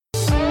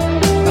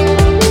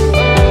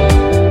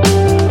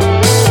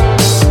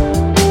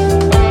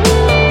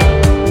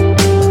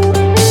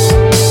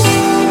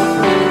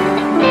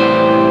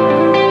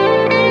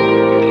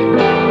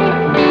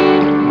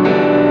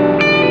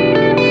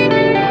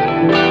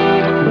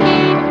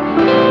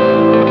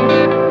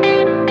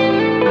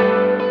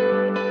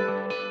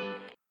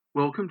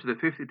to the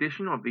fifth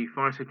edition of the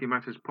Fire Safety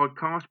Matters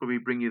podcast, where we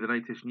bring you the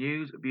latest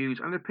news, views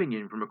and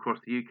opinion from across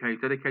the UK's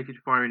dedicated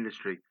fire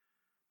industry.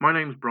 My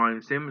name's Brian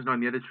Sims and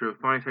I'm the editor of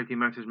Fire Safety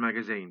Matters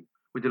magazine.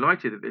 We're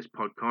delighted that this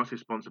podcast is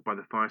sponsored by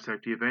the Fire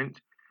Safety event,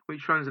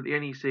 which runs at the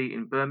NEC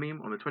in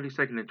Birmingham on the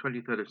 22nd and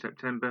 23rd of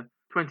September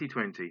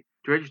 2020.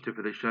 To register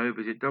for the show,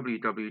 visit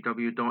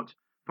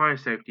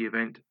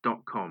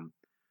www.firesafetyevent.com.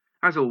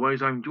 As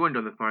always, I'm joined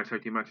on the Fire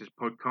Safety Matters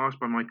podcast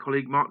by my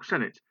colleague Mark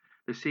Sennett,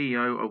 the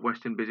CEO of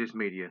Western Business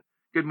Media.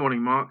 Good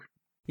morning, Mark.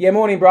 Yeah,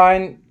 morning,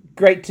 Brian.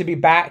 Great to be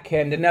back,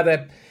 and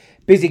another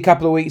busy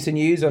couple of weeks of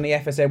news on the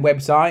FSM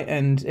website.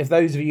 And if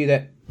those of you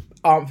that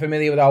aren't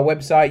familiar with our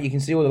website, you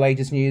can see all the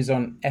latest news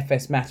on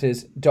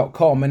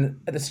fsmatters.com. And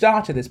at the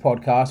start of this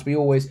podcast, we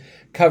always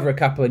cover a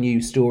couple of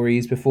news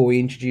stories before we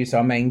introduce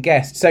our main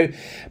guest. So,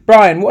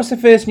 Brian, what's the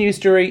first news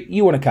story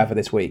you want to cover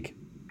this week?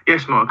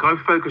 Yes, Mark, I've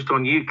focused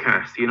on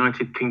UCAS, the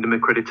United Kingdom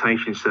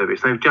Accreditation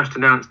Service. They've just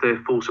announced their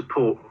full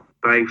support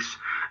base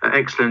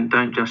excellent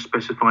Don't Just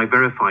Specify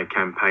Verify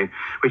campaign,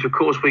 which of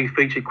course we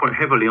featured quite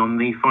heavily on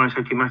the Fire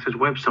Safety Matters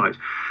website.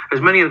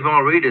 As many of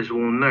our readers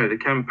will know, the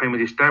campaign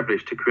was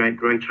established to create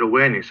greater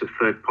awareness of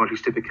third-party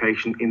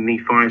certification in the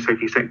fire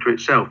safety sector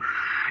itself.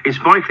 It's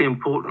vitally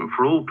important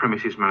for all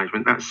premises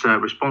management, that's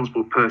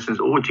responsible persons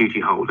or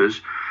duty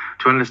holders,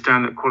 to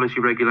understand that quality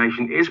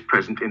regulation is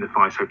present in the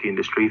fire safety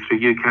industry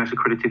through UCAS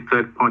accredited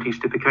third-party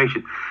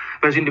certification.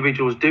 Those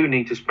individuals do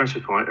need to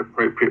specify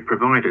appropriate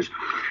providers.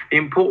 The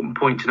important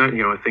point to note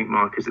here, I think,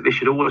 Mark, is that this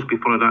should always be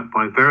followed up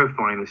by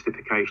verifying the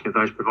certification of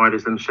those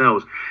providers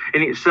themselves.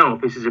 In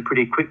itself, this is a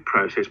pretty quick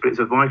process, but it's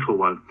a vital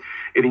one.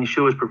 It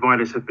ensures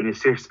providers have been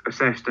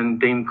assessed and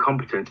deemed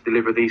competent to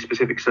deliver the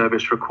specific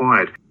service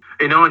required.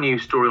 In our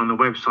news story on the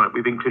website,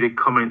 we've included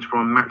comments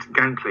from Matt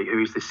Gantley,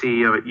 who is the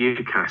CEO at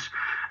UCAS,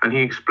 and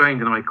he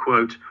explained, and I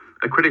quote,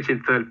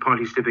 "Accredited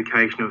third-party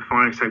certification of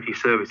fire safety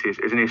services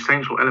is an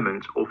essential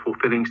element of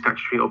fulfilling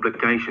statutory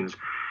obligations.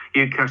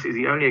 UCAS is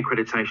the only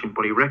accreditation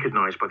body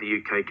recognised by the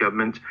UK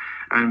government,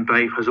 and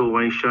BAFE has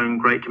always shown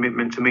great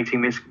commitment to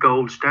meeting this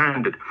gold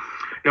standard."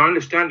 Now,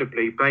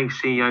 understandably, BAFE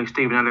CEO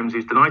Stephen Adams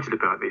is delighted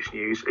about this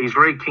news. He's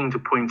very keen to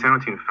point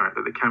out, in fact,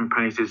 that the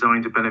campaign is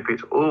designed to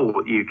benefit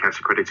all UCAS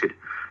accredited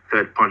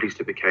third-party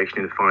certification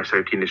in the fire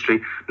safety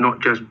industry, not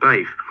just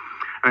BAFE.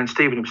 And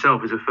Stephen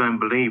himself is a firm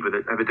believer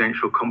that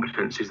evidential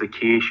competence is the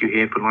key issue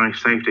here for life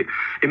safety.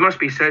 It must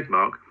be said,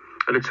 Mark,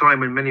 at a time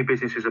when many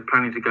businesses are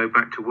planning to go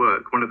back to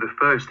work, one of the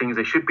first things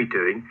they should be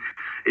doing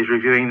is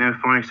reviewing their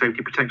fire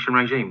safety protection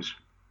regimes.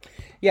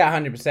 Yeah,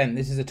 100%.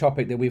 This is a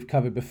topic that we've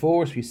covered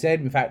before, as we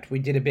said. In fact, we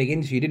did a big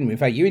interview, didn't we? In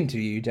fact, you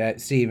interviewed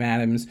Stephen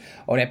Adams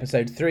on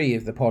episode 3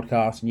 of the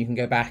podcast, and you can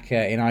go back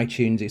in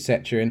iTunes,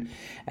 etc.,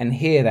 and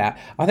hear that.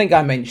 I think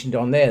I mentioned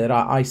on there that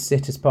I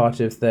sit as part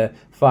of the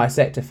Fire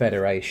Sector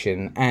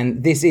Federation,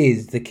 and this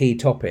is the key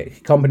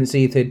topic.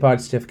 Competency,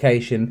 third-party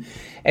certification,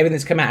 everything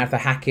that's come out of the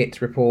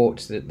Hackett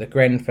report, the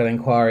Grenfell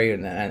inquiry,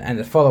 and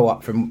the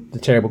follow-up from the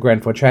terrible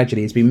Grenfell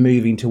tragedy has been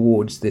moving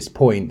towards this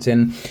point.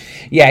 And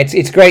yeah,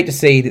 it's great to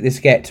see that this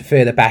gets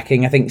further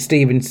backing. I think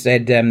Stephen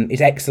said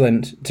it's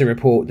excellent to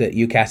report that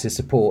UCAS's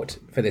support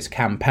for this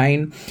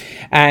campaign.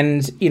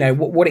 And, you know,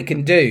 what it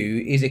can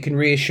do is it can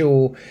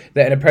reassure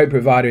that an appropriate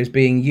provider is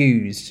being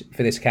used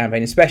for this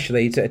campaign,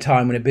 especially at a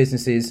time when a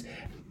business is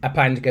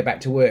planning to go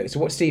back to work. So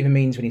what Stephen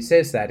means when he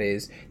says that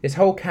is this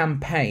whole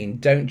campaign,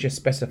 Don't Just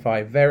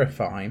Specify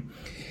Verify,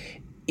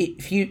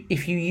 if you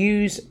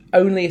use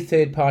only a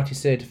third-party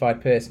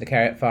certified person to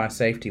carry out fire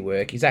safety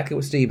work, exactly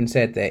what Stephen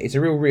said there, it's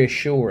a real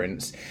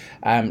reassurance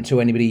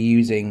to anybody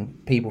using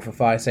people for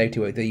fire safety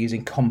work. They're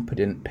using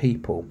competent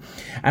people.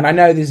 And I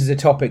know this is a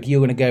topic you're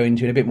going to go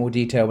into in a bit more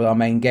detail with our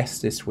main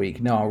guest this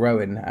week, Niall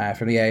Rowan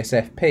from the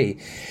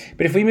ASFP.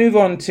 But if we move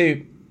on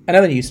to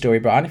another news story,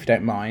 Brian, if you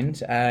don't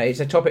mind, it's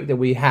a topic that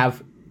we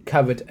have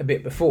covered a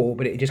bit before,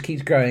 but it just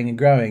keeps growing and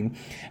growing.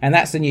 And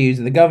that's the news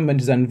that the government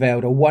has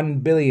unveiled a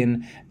 £1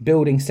 billion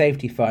building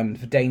safety fund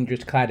for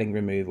dangerous cladding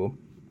removal.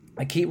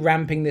 I keep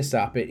ramping this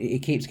up. It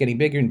keeps getting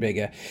bigger and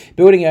bigger.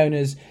 Building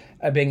owners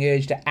are being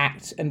urged to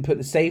act and put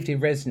the safety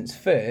of residents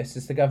first,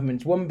 as the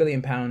government's £1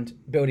 billion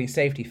building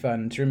safety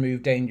fund to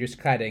remove dangerous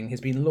cladding has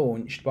been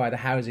launched by the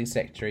Housing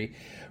Secretary,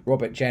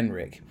 Robert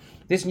Jenrick.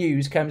 This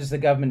news comes as the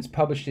government's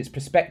published its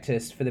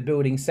prospectus for the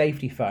Building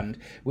Safety Fund,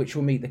 which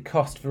will meet the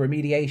cost for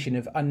remediation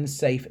of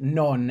unsafe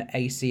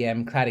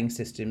non-ACM cladding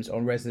systems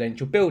on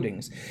residential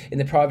buildings in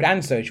the private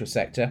and social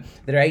sector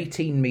that are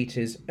 18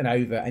 metres and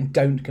over and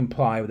don't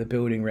comply with the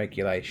building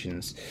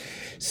regulations.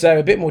 So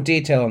a bit more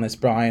detail on this,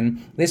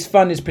 Brian. This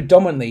fund is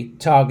predominantly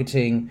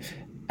targeting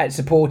at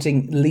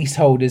supporting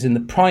leaseholders in the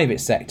private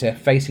sector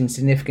facing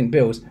significant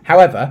bills.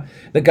 However,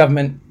 the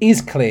government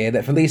is clear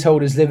that for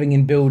leaseholders living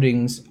in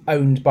buildings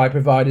owned by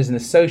providers in the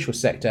social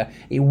sector,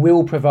 it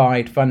will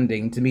provide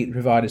funding to meet the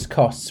provider's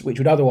costs, which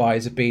would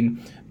otherwise have been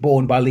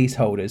borne by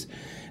leaseholders.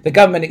 The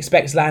government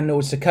expects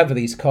landlords to cover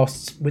these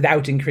costs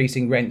without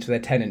increasing rent for their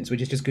tenants,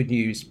 which is just good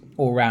news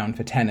all round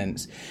for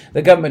tenants.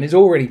 The government is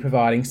already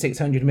providing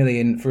 $600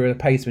 million for a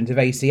replacement of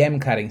ACM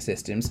cladding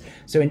systems.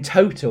 So in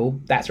total,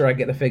 that's where I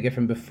get the figure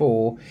from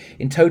before,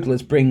 in total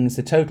this brings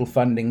the total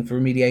funding for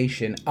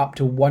remediation up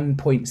to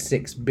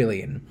 £1.6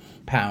 billion.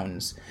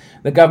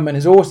 The government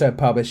has also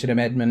published an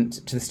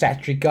amendment to the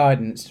statutory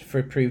guidance for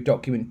approved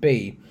document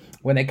B.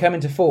 When they come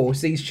into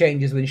force, these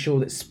changes will ensure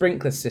that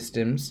sprinkler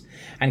systems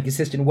and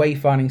consistent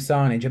wayfinding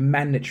signage are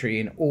mandatory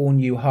in all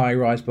new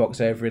high-rise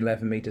blocks over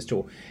 11 metres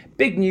tall.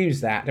 Big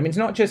news that. I mean, it's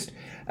not just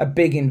a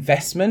big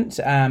investment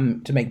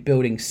to make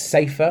buildings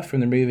safer from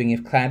the removing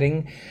of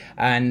cladding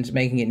and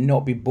making it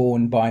not be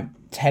borne by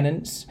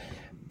tenants,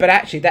 but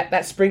actually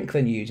that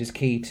sprinkler news is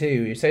key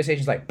too.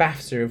 Associations like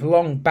BAFTA have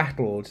long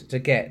battled to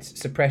get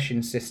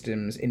suppression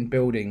systems in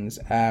buildings,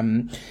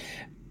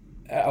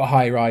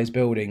 high-rise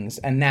buildings,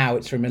 and now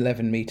it's from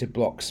 11-metre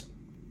blocks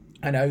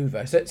and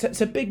over. So it's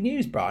big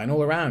news, Brian,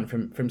 all around,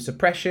 from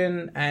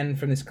suppression and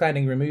from this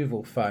cladding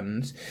removal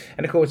fund.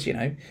 And of course,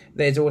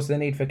 there's also the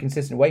need for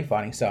consistent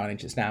wayfinding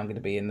signage that's now going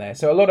to be in there.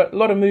 So a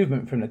lot of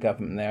movement from the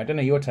government there. I don't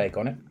know your take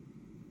on it.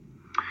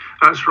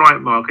 That's right,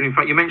 Mark. And in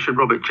fact, you mentioned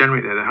Robert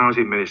Jenrick there, the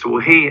Housing Minister.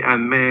 Well, he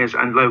and mayors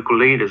and local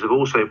leaders have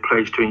also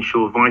pledged to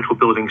ensure vital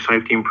building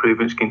safety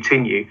improvements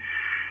continue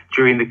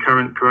during the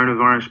current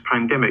coronavirus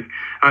pandemic.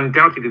 And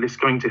undoubtedly, this is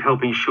going to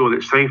help ensure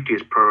that safety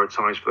is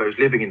prioritised for those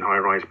living in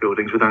high-rise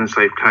buildings with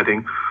unsafe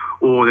cladding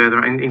or there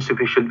are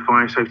insufficient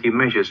fire safety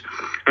measures.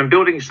 And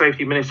Building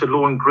Safety Minister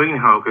Lorne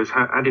Greenhalgh has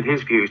added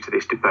his views to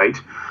this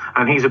debate,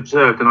 and he's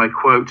observed, and I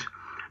quote,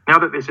 "Now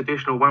that this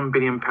additional £1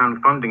 billion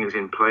funding is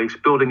in place,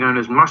 building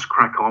owners must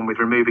crack on with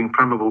removing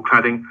flammable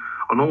cladding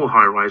on all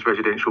high-rise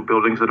residential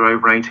buildings that are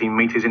over 18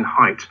 metres in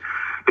height.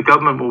 The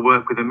government will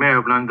work with the Mayor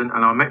of London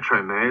and our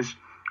metro mayors,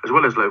 as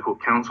well as local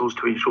councils,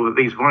 to ensure that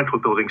these vital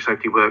building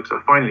safety works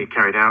are finally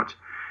carried out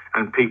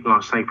and people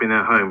are safe in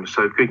their homes."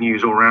 So good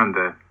news all round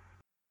there.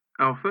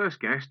 Our first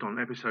guest on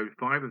episode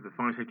 5 of the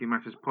Fire Safety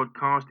Matters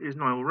podcast is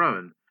Niall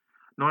Rowan.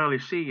 Niall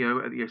is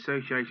CEO at the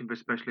Association for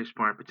Specialist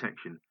Fire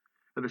Protection.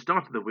 At the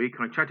start of the week,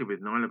 I chatted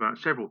with Niall about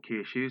several key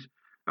issues,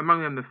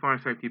 among them the Fire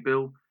Safety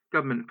Bill,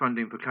 government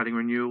funding for cladding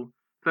renewal,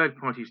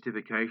 third-party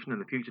certification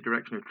and the future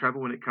direction of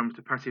travel when it comes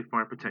to passive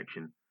fire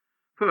protection.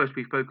 First,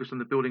 we focused on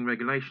the Building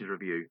Regulations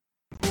Review.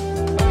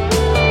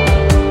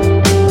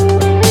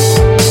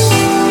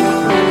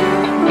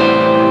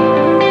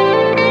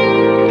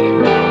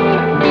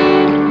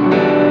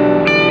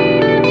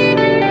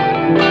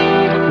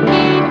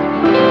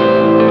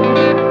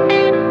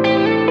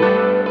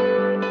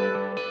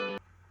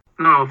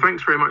 Niall,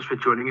 thanks very much for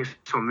joining us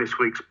on this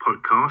week's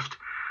podcast.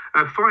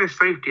 Fire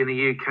safety in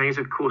the UK is,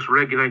 of course,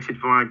 regulated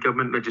via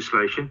government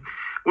legislation.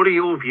 What are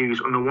your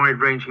views on the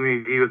wide-ranging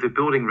review of the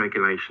building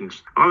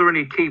regulations? Are there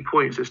any key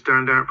points that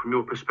stand out from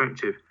your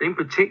perspective? In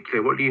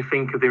particular, what do you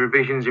think of the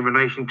revisions in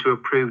relation to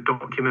approved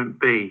document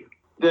B?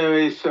 There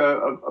is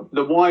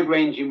the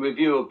wide-ranging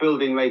review of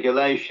building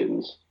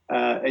regulations.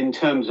 In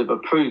terms of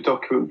approved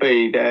document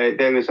B,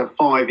 there is a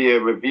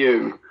 5-year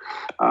review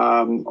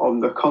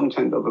on the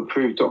content of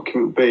approved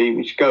document B,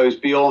 which goes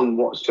beyond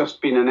what's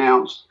just been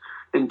announced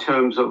in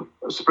terms of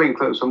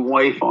sprinklers and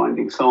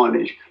wayfinding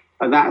signage.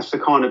 And that's the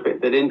kind of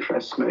bit that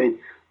interests me,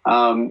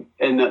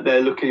 in that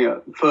they're looking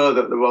at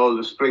further the role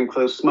of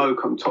sprinklers,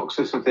 smoke and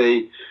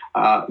toxicity,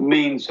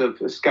 means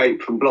of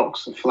escape from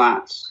blocks of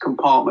flats,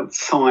 compartment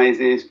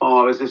sizes,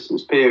 fire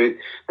resistance period.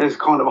 There's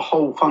kind of a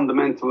whole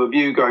fundamental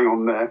review going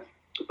on there.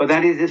 But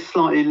that is a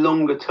slightly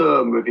longer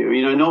term review.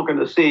 Not going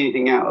to see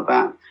anything out of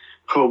that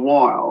for a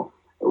while.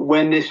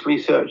 When this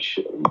research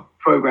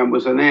program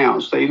was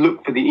announced, they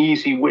looked for the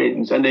easy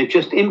wins, and they've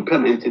just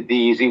implemented the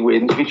easy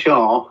wins, which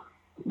are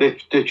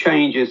the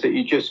changes that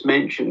you just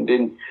mentioned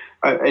in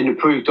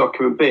approved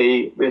document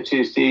B, which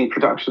is the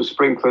introduction of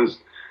sprinklers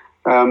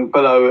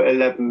below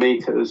 11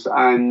 metres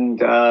and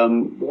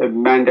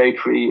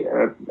mandatory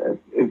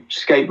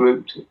escape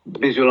route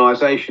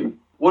visualisation.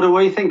 What do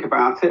we think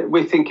about it?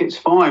 We think it's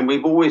fine.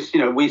 We've always,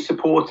 we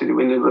supported it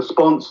in the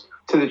response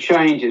to the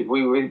changes.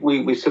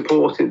 We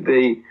supported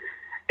the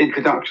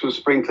introduction of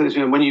sprinklers.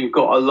 When you've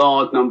got a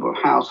large number of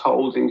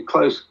households in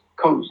close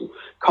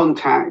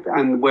contact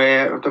and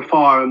where the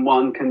fire in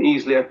one can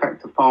easily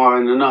affect the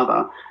fire in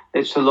another,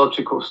 it's a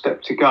logical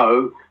step to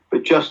go.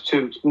 But just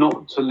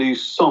not to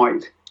lose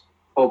sight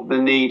of the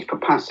need for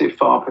passive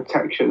fire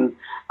protection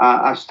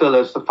as still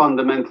as the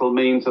fundamental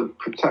means of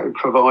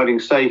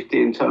providing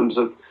safety in terms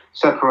of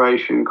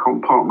separation,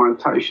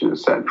 compartmentation,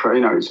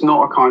 etc. It's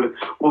not a kind of,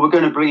 we're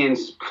going to bring in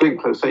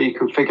sprinklers so you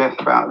can forget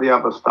about the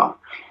other stuff.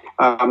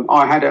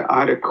 I had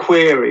a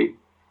query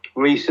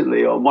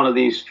recently on one of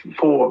these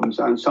forums,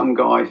 and some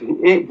guy,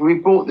 we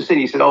brought this in,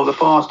 he said, the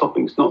fire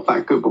stopping's not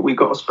that good, but we've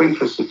got a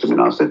sprinkler system.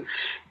 And I said,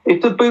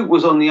 if the boot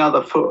was on the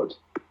other foot,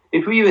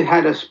 if we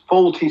had a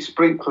faulty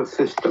sprinkler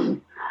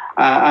system,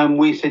 and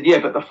we said, yeah,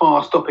 but the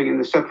fire stopping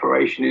and the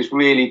separation is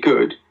really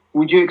good,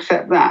 would you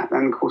accept that?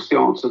 And of course the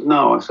answer is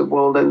no. I said,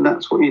 well, then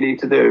that's what you need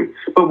to do.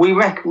 But we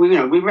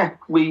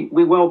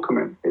welcome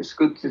it. It's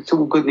good. It's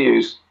all good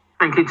news.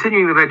 And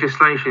continuing the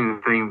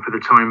legislation theme for the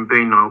time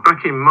being, Niall,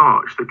 back in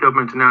March, the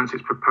government announced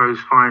its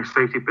proposed fire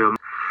safety bill.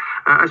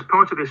 As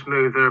part of this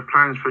move, there are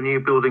plans for a new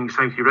building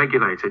safety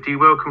regulator. Do you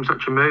welcome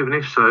such a move? And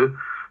if so,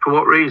 for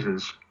what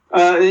reasons?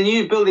 The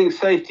new building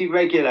safety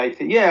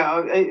regulator.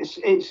 Yeah,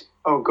 it's.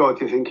 Oh God,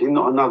 you're thinking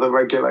not another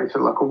regulator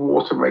like a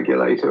water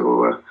regulator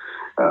or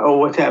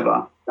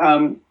whatever.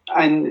 And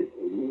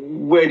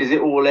where does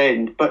it all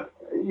end? But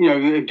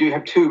you do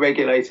have two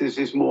regulators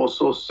is more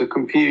source of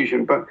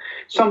confusion. But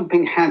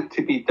something had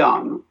to be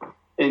done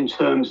in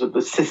terms of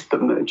the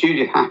system that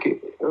Judith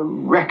Hackett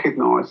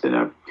recognised in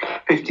her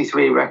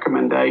 53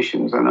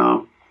 recommendations and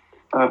a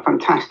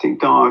fantastic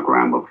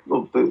diagram of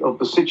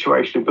the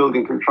situation of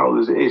building control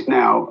as it is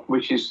now,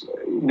 which is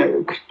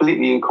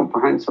completely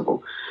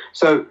incomprehensible.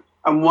 So,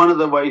 and one of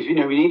the ways, we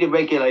need a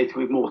regulator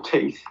with more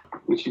teeth,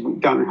 which we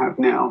don't have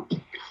now,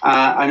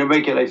 and a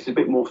regulator a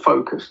bit more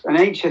focused. And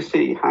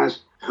HSE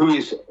who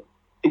is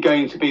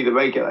going to be the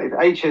regulator,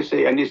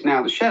 HSE, and is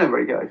now the shadow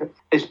regulator.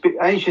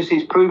 HSE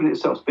has proven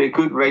itself to be a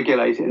good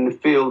regulator in the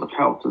field of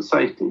health and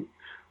safety.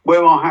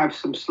 Where I have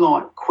some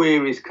slight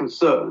queries,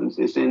 concerns,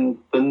 is in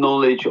the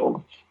knowledge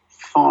of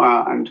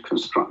fire and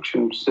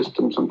construction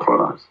systems and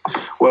products,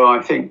 where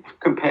I think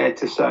compared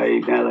to,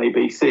 say,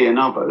 LABC and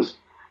others,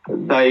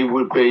 they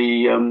would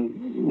be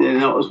they're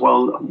not as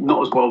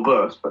well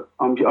versed, but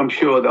I'm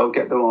sure they'll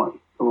get the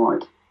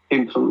right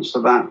influence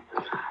of that.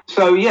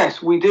 So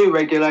yes, we do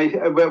regulate,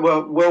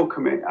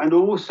 welcome it, and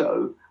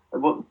also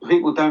what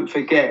people don't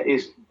forget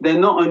is they're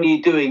not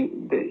only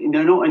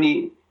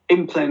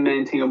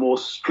implementing a more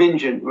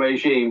stringent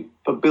regime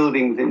for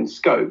buildings in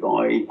scope,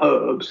 i.e.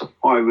 HERBs,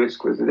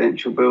 high-risk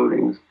residential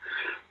buildings,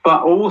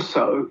 but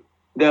also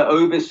they're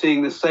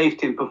overseeing the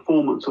safety and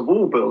performance of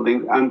all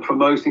buildings and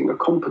promoting the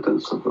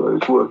competence of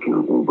those working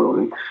on all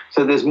buildings.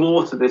 So there's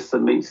more to this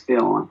than meets the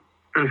eye.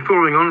 And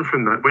following on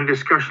from that, when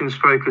discussions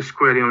focus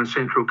squarely on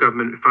central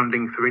government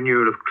funding for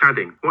renewal of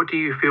cladding, what do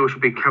you feel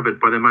should be covered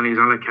by the monies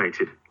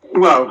allocated?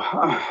 Well,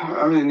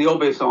 the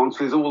obvious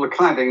answer is all the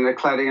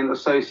cladding and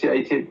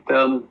associated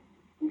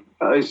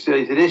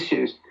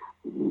issues.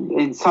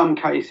 In some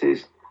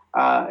cases,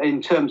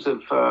 in terms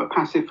of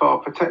passive fire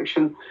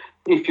protection,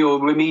 if you're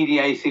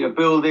remediating a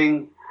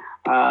building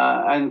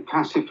and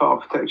passive fire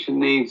protection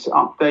needs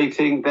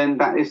updating, then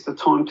that is the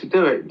time to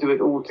do it. Do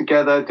it all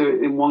together, do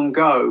it in one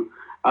go.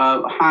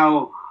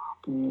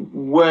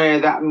 Where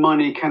that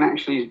money can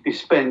actually be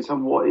spent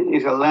and what it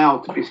is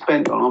allowed to be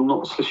spent on, I'm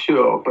not so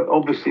sure. But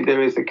obviously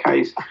there is a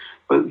case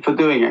for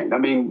doing it. I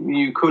mean,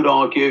 you could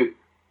argue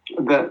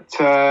that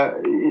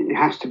it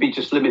has to be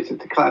just limited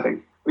to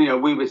cladding.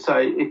 We would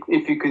say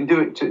if you can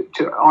do it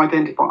to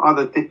identify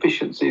other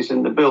deficiencies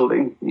in the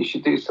building, you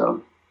should do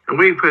so. And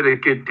we've heard a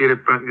good deal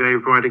about the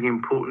overriding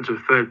importance of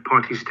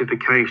third-party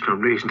certification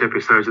on recent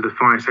episodes of the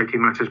Fire Safety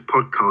Matters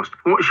podcast.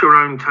 What's your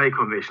own take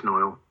on this,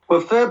 Niall?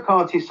 Well,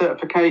 third-party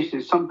certification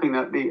is something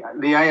that the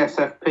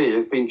ASFP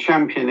has been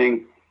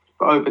championing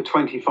for over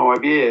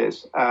 25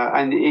 years,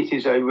 and it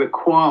is a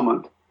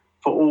requirement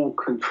for all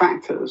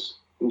contractors,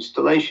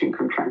 installation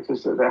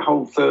contractors, that they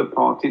hold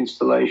third-party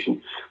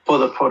installation for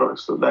the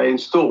products that they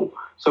install.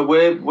 So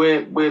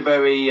we're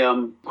very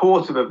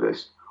supportive of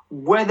this.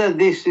 Whether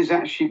this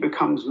actually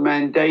becomes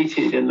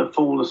mandated in the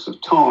fullness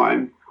of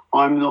time,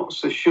 I'm not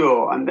so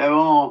sure. And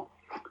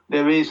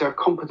there is a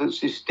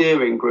competency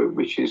steering group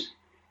which is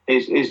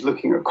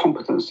looking at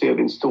competency of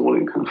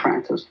installing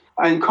contractors.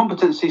 And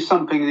competency is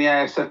something in the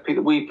ASFP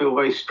that we feel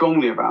very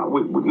strongly about.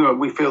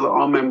 We feel that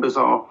our members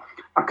are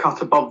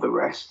cut above the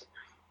rest.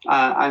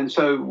 And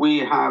so we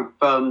have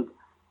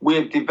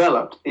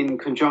developed, in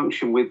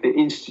conjunction with the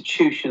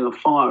Institution of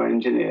Fire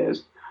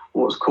Engineers,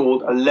 what's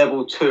called a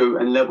level 2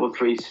 and level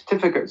 3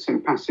 certificates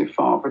in passive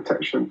fire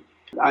protection.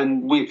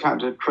 And we've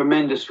had a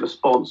tremendous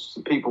response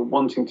to people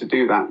wanting to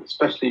do that,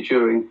 especially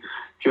during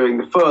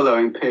the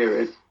furloughing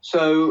period.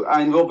 So,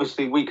 and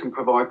obviously we can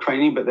provide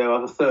training, but there are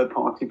other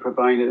third-party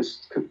providers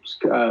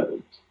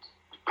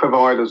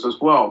as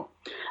well.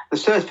 The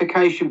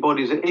certification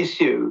bodies that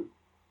issue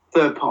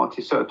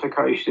third-party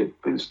certification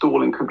for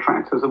installing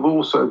contractors have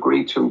also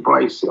agreed to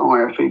embrace the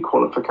IFE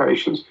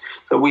qualifications.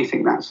 So we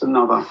think that's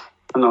another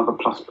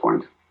plus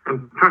point.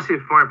 And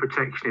passive fire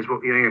protection is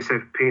what the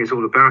ASFP is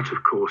all about,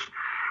 of course.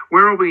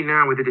 Where are we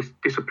now with the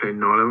discipline,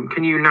 Niall?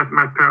 Can you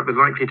map out the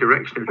likely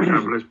direction of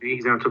travel as we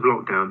ease out of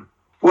lockdown?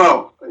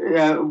 Well,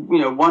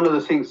 one of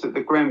the things that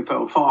the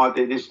Grenfell fire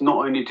did is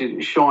not only did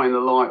it shine the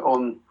light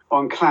on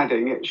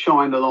cladding, it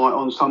shined the light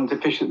on some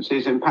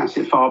deficiencies in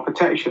passive fire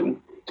protection,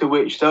 to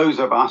which those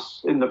of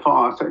us in the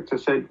fire sector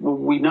said, well,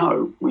 we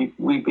know.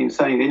 We've been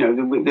saying,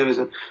 there was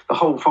the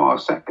whole fire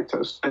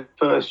sector spent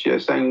first year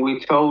saying, we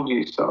told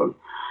you so.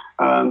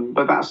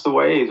 But that's the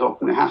way it is.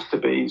 Often it has to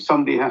be.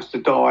 Somebody has to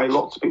die.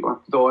 Lots of people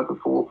have to die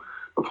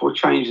before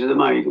changes are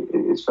made.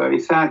 It's very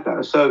sad,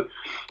 though. So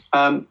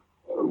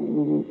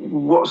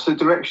what's the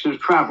direction of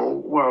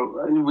travel?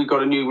 Well, we've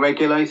got a new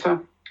regulator.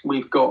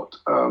 we've got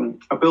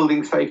a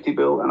building safety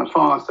bill and a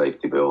fire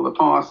safety bill. The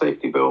fire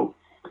safety bill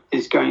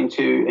is going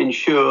to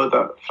ensure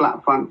that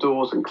flat front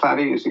doors and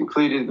cladding is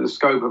included in the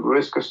scope of a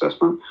risk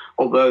assessment,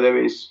 although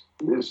there's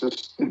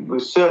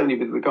certainly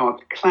with regard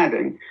to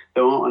cladding,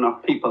 there aren't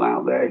enough people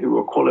out there who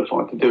are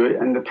qualified to do it,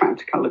 and the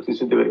practicalities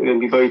to do it are going to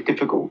be very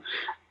difficult.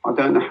 I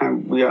don't know how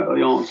we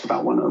answer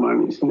that one at the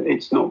moment.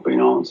 It's not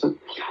been answered.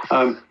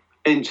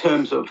 In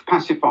terms of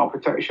passive fire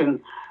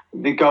protection,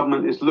 the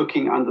government is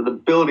looking under the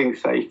building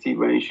safety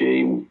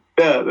regime,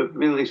 the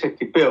building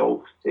safety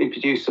bill, to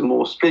introduce a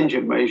more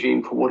stringent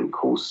regime for what it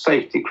calls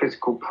safety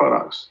critical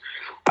products,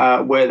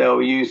 where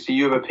they'll use the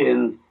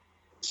European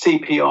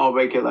CPR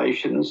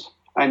regulations,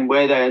 and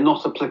where they are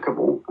not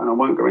applicable, and I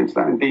won't go into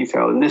that in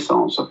detail in this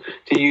answer,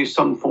 to use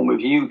some form of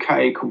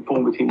UK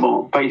conformity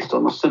mark based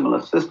on a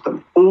similar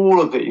system.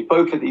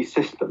 Both of these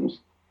systems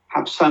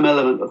have some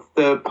element of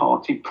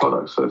third-party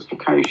product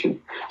certification.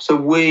 So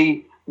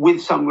we,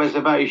 with some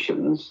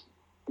reservations,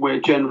 we're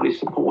generally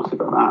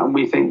supportive of that, and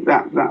we think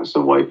that that's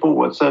the way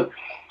forward. So,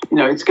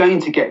 it's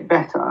going to get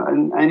better,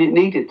 and it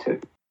needed to.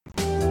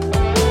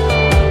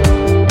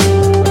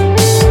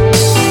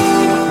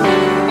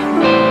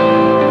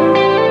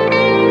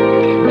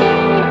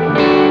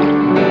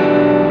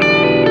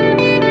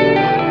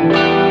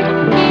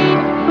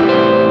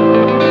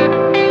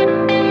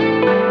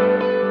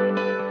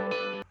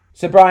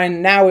 So,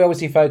 Brian, now we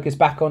obviously focus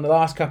back on the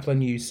last couple of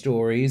news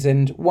stories,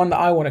 and one that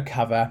I want to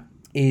cover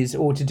is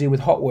all to do with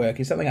hot work.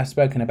 It's something I've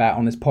spoken about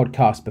on this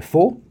podcast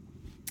before,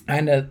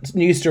 and a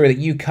news story that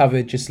you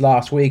covered just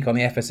last week on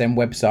the FSM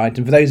website.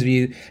 And for those of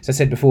you, as I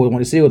said before, who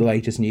want to see all the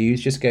latest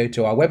news, just go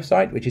to our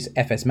website, which is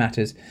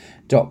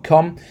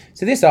fsmatters.com.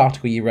 So this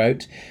article you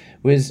wrote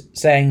was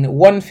saying that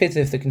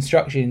 1/5 of the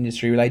construction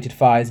industry related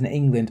fires in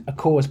England are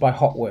caused by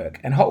hot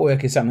work. And hot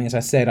work is something, as I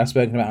said, I've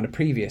spoken about on a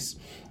previous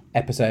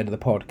episode of the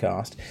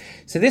podcast.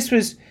 So this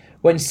was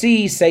when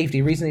CE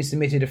Safety recently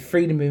submitted a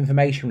Freedom of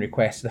Information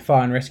request to the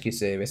Fire and Rescue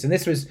Service, and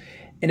this was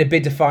in a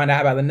bid to find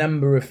out about the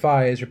number of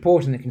fires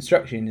reported in the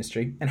construction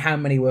industry and how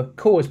many were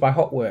caused by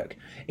hot work.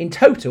 In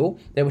total,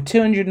 there were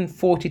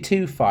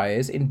 242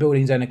 fires in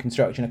buildings under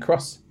construction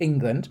across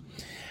England,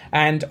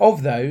 and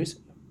of those,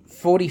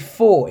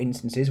 44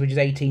 instances, which is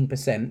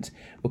 18%,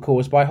 were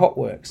caused by hot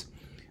works.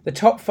 The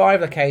top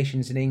 5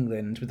 locations in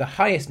England with the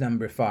highest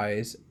number of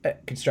fires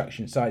at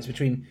construction sites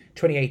between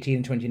 2018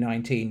 and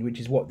 2019,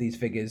 which is what these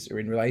figures are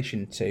in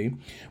relation to,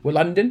 were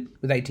London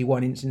with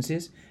 81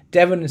 instances,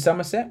 Devon and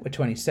Somerset with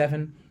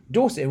 27,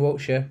 Dorset and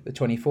Wiltshire with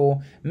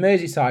 24,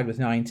 Merseyside with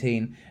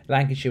 19,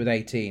 Lancashire with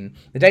 18.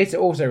 The data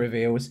also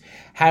reveals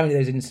how many of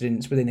those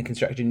incidents within the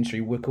construction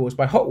industry were caused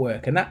by hot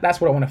work, and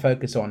that's what I want to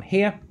focus on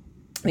here.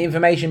 The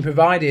information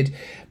provided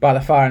by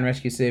the Fire and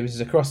Rescue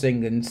Services across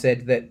England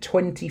said that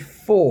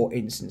 24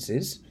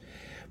 instances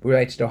were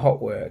related to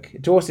hot work.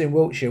 Dorset and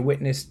Wiltshire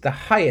witnessed the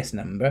highest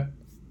number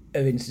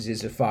of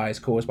instances of fires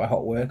caused by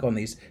hot work on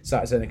these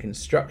sites under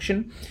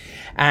construction,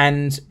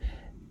 and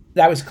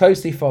that was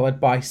closely followed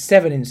by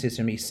 7 instances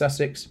from East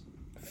Sussex,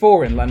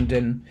 4 in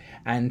London,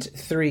 and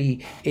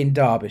 3 in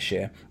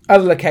Derbyshire.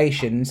 Other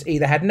locations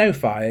either had no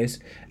fires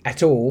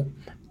at all,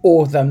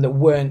 or them that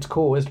weren't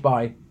caused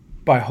by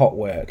hot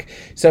work.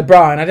 So,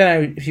 Brian, I don't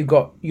know if you've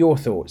got your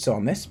thoughts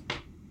on this.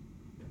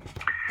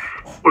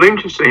 Well,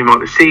 interestingly, Mark,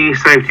 the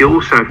CE Safety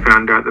also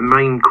found out the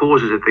main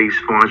causes of these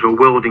fires were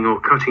welding or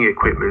cutting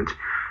equipment,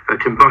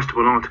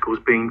 combustible articles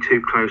being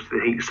too close to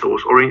the heat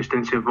source, or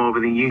incidents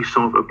involving the use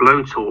of a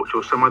blowtorch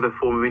or some other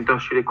form of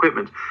industrial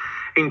equipment.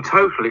 In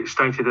total, it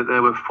stated that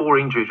there were 4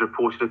 injuries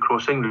reported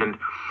across England.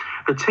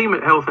 The team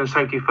at Health and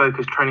Safety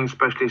Focused Training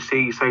Specialist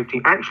CE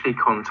Safety actually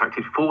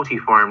contacted 40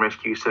 fire and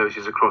rescue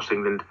services across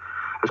England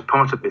as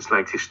part of this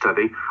latest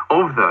study.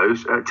 Of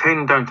those,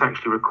 10 don't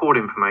actually record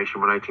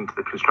information relating to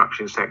the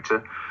construction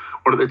sector,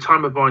 while at the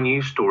time of our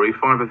news story,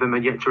 5 of them are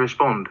yet to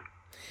respond.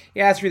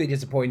 Yeah, that's really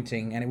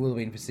disappointing, and it will have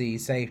been for CE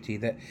Safety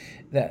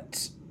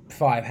that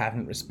 5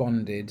 haven't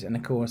responded, and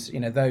of course,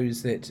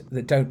 those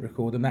that don't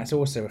record them, that's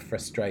also a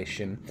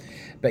frustration.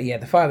 But yeah,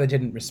 the 5 that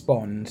didn't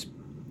respond,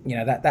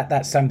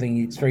 that's something.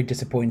 It's very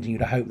disappointing.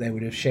 You'd hope they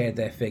would have shared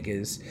their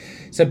figures.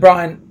 So,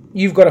 Brian,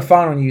 you've got a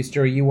final news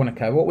story you want to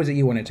cover. What was it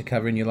you wanted to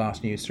cover in your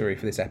last news story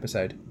for this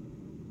episode?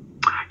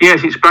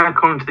 Yes, it's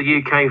back onto the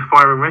UK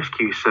Fire and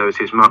Rescue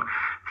Services, Mark.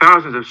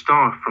 Thousands of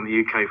staff from the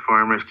UK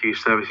Fire and Rescue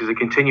Services are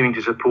continuing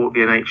to support the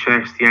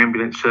NHS, the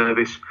ambulance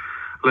service,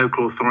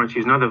 local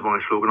authorities and other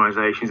vital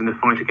organisations in the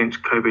fight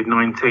against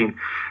COVID-19.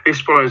 This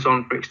follows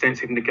on from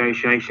extensive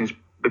negotiations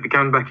that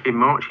began back in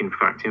March, in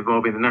fact,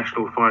 involving the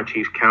National Fire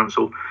Chiefs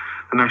Council,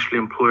 the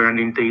National Employer and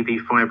indeed the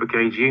Fire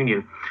Brigades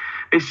Union.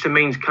 This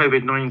means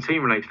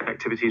COVID-19 related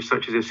activities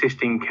such as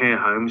assisting care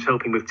homes,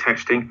 helping with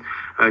testing,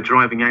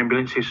 driving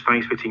ambulances,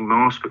 face-fitting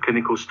masks for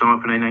clinical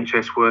staff and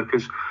NHS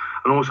workers,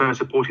 and also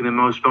supporting the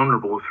most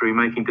vulnerable through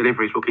making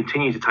deliveries will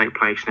continue to take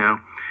place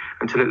now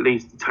until at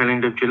least the tail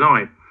end of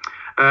July.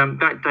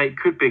 That date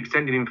could be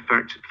extended, in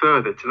fact,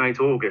 further to late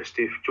August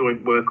if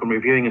joint work on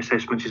reviewing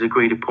assessments is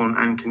agreed upon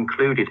and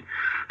concluded.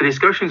 The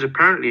discussions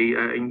apparently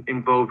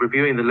involved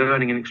reviewing the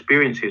learning and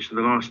experiences for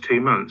the last 2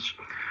 months.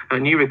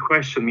 New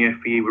requests from the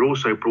FBU were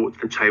also brought to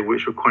the table,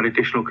 which required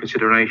additional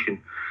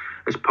consideration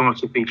as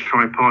part of the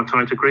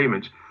tripartite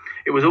agreement.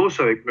 It was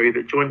also agreed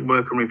that joint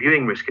work on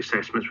reviewing risk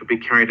assessments would be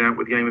carried out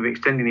with the aim of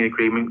extending the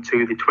agreement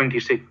to the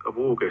 26th of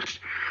August.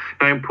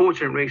 Now,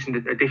 important recent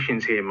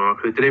additions here,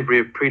 Mark, are the delivery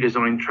of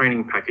pre-designed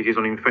training packages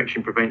on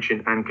infection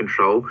prevention and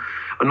control,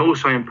 and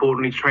also,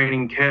 importantly,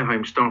 training care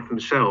home staff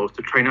themselves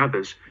to train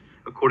others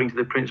according to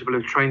the principle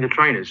of train the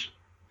trainers.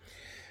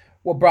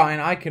 Well, Brian,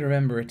 I can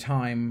remember a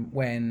time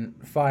when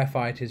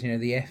firefighters,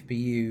 the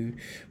FBU,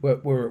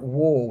 were at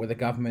war with the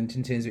government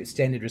in terms of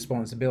extended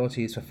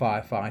responsibilities for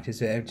firefighters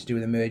to do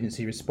with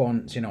emergency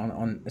response,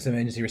 on as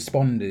emergency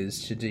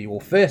responders to do, or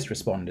first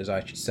responders,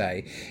 I should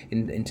say,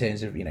 in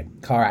terms of,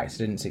 car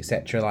accidents,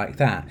 etc. like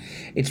that.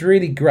 It's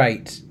really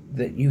great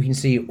that you can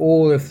see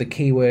all of the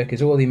key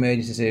workers, all the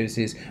emergency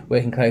services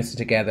working closer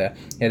together.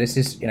 This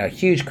is a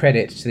huge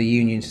credit to the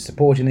unions for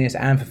supporting this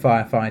and for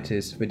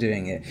firefighters for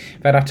doing it.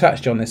 In fact, I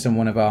touched on this on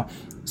one of our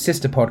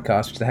sister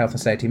podcast, which is the Health and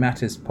Safety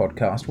Matters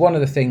podcast. One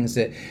of the things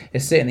that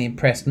has certainly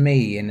impressed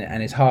me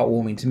and is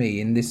heartwarming to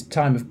me in this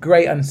time of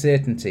great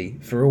uncertainty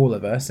for all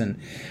of us and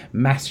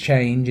mass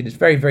change, and it's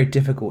very, very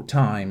difficult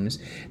times,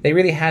 there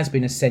really has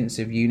been a sense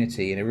of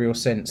unity and a real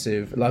sense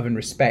of love and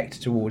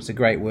respect towards the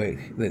great work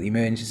that the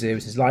emergency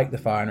services like the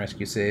Fire and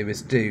Rescue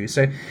Service do.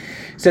 So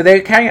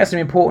they're carrying out some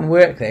important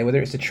work there,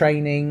 whether it's the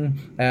training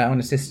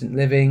on assistant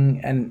living,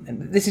 and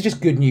this is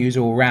just good news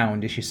all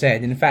round, as you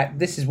said. And in fact,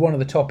 this is one of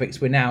the topics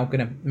we're now going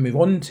to move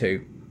on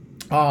to.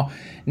 Our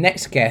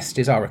next guest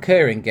is our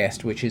recurring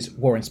guest, which is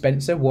Warren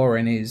Spencer.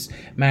 Warren is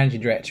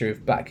Managing Director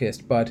of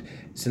Blackhurst Budd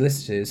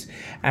Solicitors,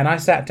 and I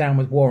sat down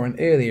with Warren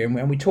earlier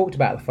and we talked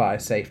about the fire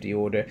safety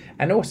order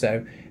and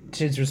also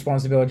his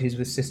responsibilities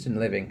with assistant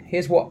living.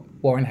 Here's what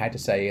Warren had to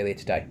say earlier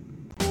today.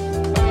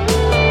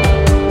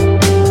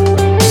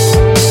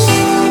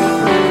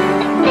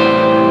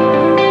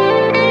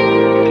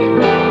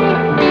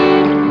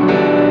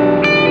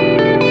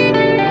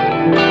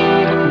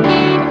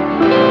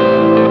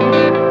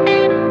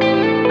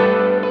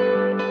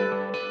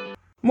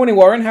 Morning,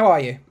 Warren. How are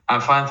you?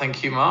 I'm fine,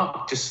 thank you,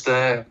 Mark. Just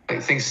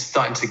things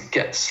starting to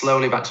get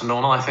slowly back to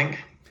normal, I think.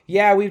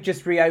 Yeah, we've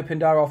just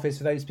reopened our office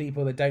for those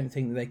people that don't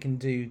think that they can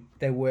do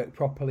their work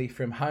properly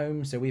from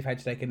home. So we've had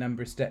to take a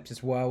number of steps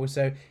as well.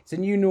 So it's a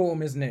new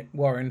norm, isn't it,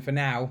 Warren? For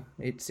now,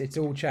 it's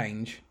all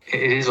change.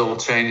 It is all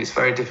change. It's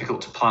very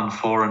difficult to plan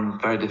for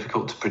and very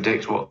difficult to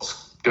predict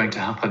what's going to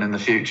happen in the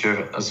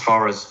future as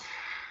far as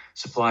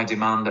supply,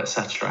 demand,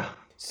 etc.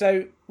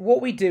 So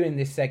what we do in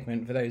this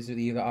segment, for those of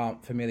you that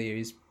aren't familiar,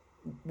 is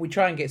we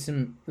try and get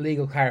some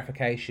legal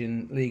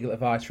clarification, legal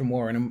advice from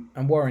Warren,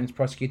 and Warren's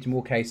prosecuted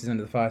more cases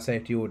under the fire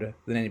safety order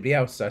than anybody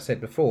else, as I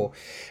said before.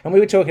 And we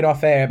were talking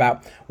off air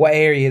about what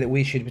area that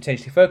we should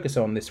potentially focus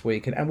on this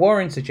week, and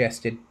Warren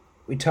suggested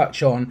we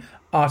touch on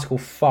Article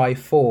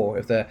 5.4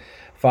 of the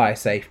fire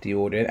safety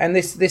order, and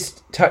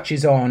this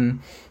touches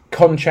on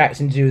contracts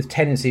and to do with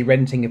tenancy,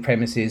 renting of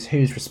premises,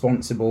 who's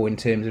responsible in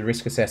terms of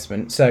risk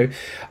assessment. So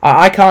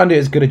I can't do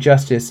as good a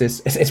justice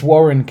as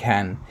Warren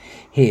can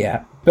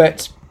here,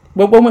 but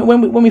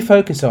when we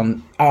focus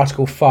on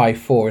Article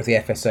 5.4 of the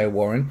FSO,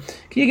 Warren,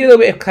 can you give a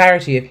little bit of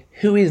clarity of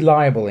who is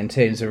liable in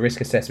terms of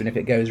risk assessment if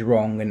it goes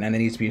wrong and there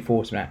needs to be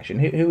enforcement action?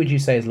 Who would you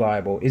say is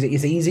liable? Is it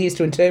easiest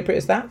to interpret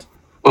as that?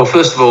 Well,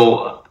 first of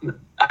all,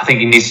 I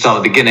think you need to start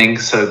at the beginning.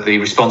 So the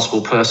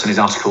responsible person is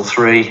Article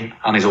 3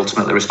 and is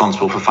ultimately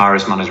responsible for fire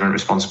risk management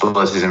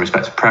responsibilities in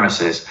respect of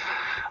premises.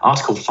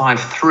 Article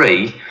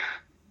 5.3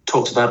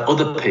 talks about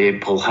other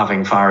people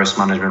having fire risk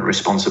management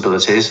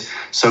responsibilities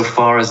so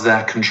far as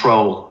their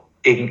control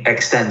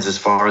extends as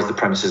far as the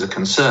premises are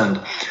concerned.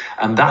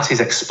 And that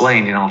is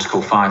explained in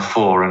Article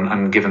 5.4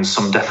 and given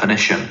some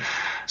definition.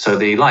 So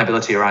the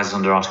liability arises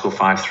under Article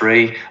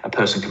 5.3. A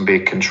person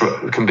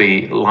can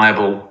be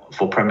liable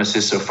for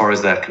premises so far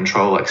as their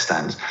control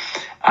extends.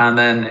 And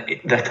then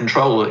their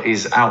control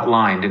is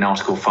outlined in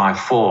Article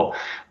 5.4,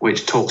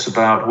 which talks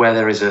about where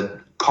there is a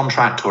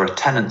contract or a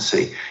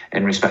tenancy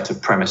in respect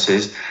of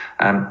premises,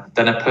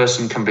 then a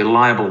person can be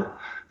liable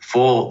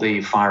for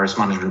the fire risk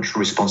management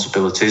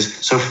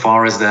responsibilities so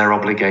far as their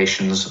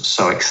obligations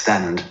so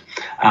extend.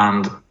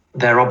 And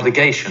their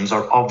obligations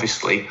are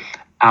obviously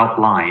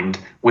outlined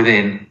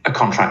within a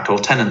contract or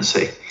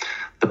tenancy.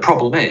 The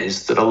problem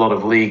is that a lot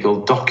of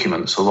legal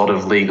documents, a lot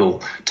of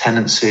legal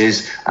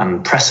tenancies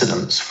and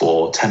precedents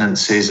for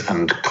tenancies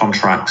and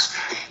contracts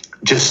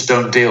just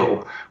don't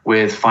deal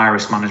with fire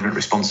risk management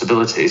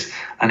responsibilities.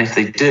 And if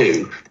they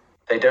do,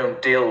 they don't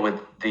deal with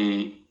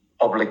the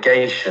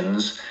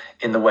obligations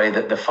in the way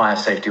that the fire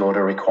safety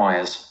order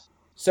requires.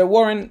 So,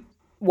 Warren,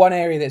 one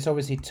area that's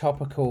obviously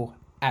topical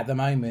at the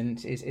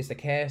moment is the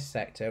care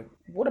sector.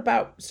 What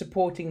about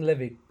supporting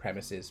living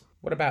premises?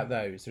 What about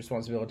those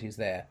responsibilities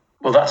there?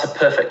 Well, that's a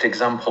perfect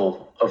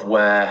example of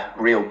where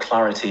real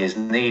clarity is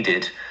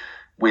needed,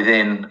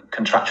 within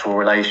contractual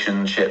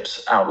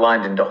relationships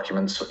outlined in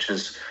documents such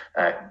as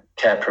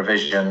care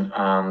provision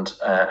and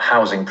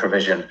housing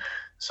provision.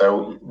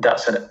 So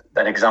that's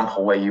an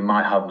example where you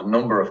might have a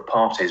number of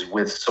parties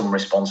with some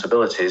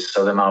responsibilities.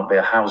 So there might be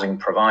a housing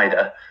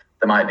provider,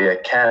 there might be a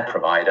care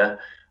provider,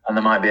 and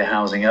there might be a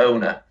housing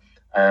owner,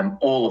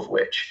 all of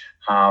which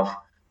have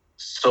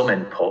some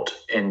input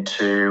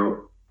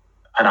into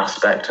an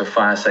aspect of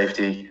fire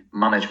safety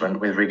management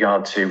with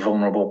regard to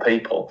vulnerable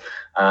people.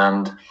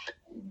 And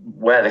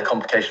where the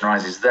complication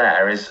arises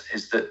there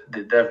is that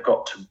they've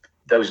got to,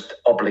 those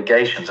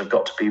obligations have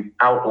got to be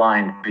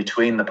outlined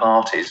between the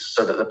parties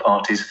so that the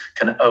parties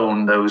can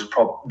own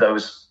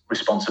those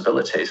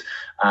responsibilities.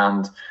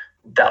 And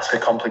that's a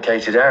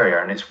complicated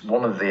area, and it's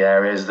one of the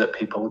areas that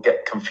people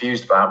get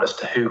confused about as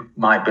to who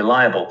might be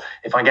liable.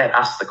 If I get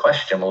asked the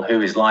question, well,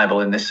 who is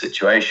liable in this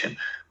situation?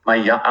 My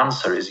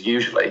answer is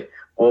usually,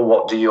 well,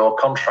 what do your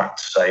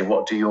contracts say?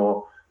 What do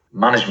your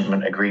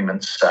management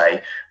agreements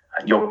say?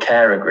 Your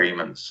care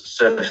agreements,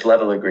 service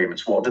level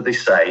agreements, what do they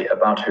say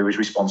about who is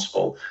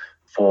responsible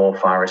for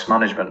fire risk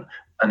management?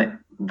 And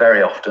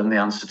very often the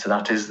answer to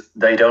that is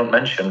they don't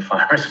mention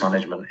fire risk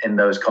management in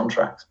those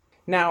contracts.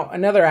 Now,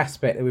 another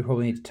aspect that we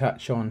probably need to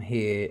touch on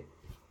here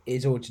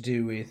is all to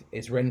do with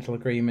rental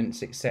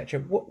agreements, etc.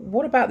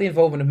 What about the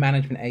involvement of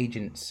management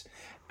agents?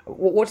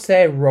 What's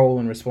their role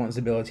and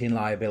responsibility and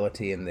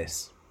liability in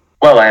this?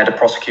 Well, I had a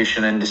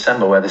prosecution in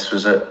December where this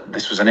was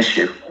an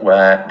issue,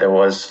 where there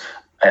was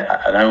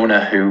an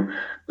owner who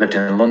lived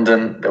in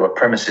London, there were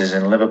premises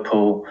in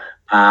Liverpool,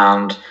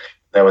 and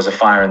there was a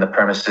fire in the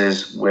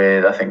premises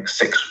with, I think,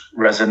 6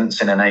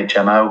 residents in an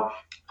HMO,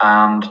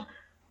 and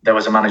there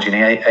was a managing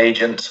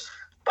agent.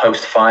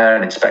 Post-fire,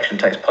 an inspection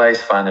takes place,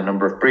 find a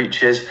number of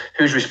breaches.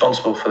 Who's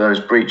responsible for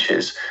those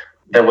breaches?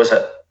 There was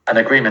an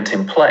agreement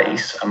in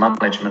place, a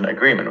management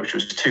agreement, which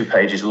was 2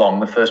 pages long,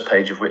 the first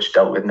page of which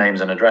dealt with names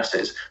and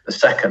addresses. The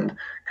second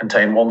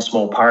contained one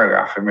small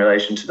paragraph in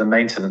relation to the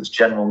maintenance,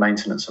 general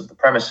maintenance of the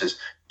premises.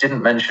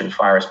 Didn't mention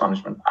fire risk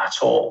management at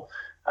all.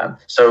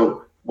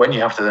 So when you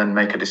have to then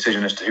make a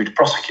decision as to who to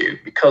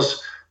prosecute,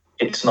 because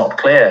it's not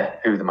clear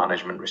who the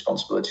management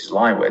responsibilities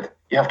lie with,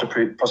 you have to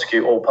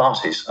prosecute all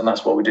parties, and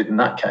that's what we did in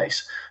that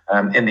case.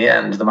 In the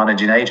end, the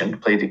managing agent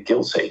pleaded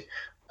guilty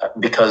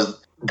because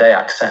they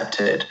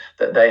accepted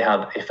that they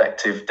had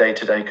effective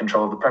day-to-day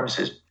control of the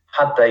premises.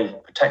 Had they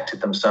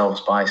protected themselves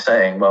by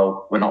saying,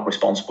 well, we're not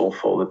responsible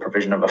for the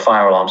provision of a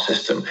fire alarm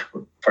system,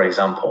 for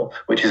example,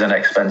 which is an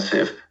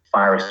expensive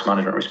fire risk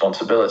management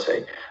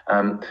responsibility,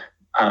 and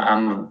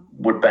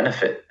would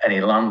benefit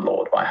any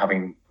landlord by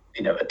having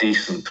a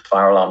decent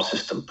fire alarm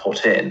system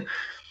put in,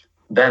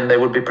 then they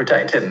would be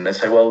protected. And they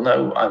say, well,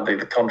 no,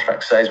 the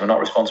contract says we're not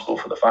responsible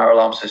for the fire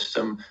alarm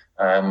system,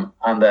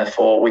 and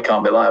therefore we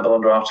can't be liable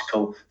under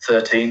Article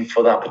 13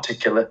 for that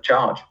particular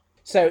charge.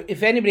 So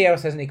if anybody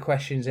else has any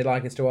questions they'd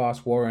like us to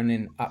ask Warren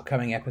in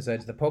upcoming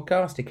episodes of the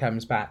podcast, he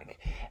comes back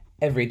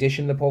every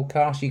edition of the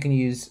podcast. You can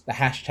use the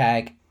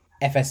hashtag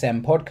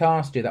FSM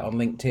podcast, do that on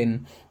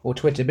LinkedIn or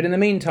Twitter. But in the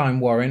meantime,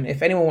 Warren,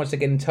 if anyone wants to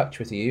get in touch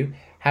with you,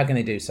 how can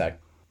they do so?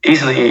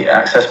 Easily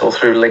accessible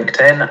through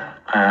LinkedIn.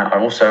 I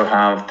also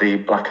have the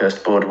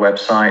Blackhurst Bud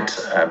website,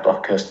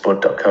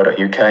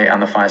 blackhurstbud.co.uk,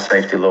 and the Fire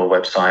Safety Law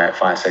website,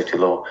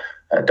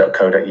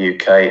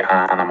 firesafetylaw.co.uk,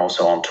 and I'm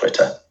also on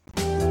Twitter.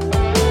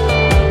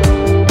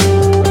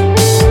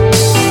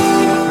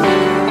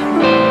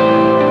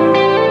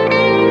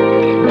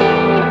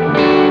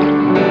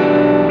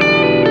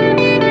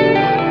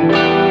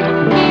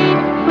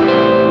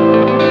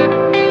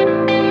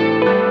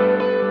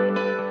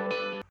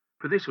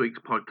 For this week's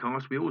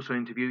podcast, we also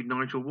interviewed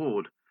Nigel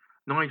Ward.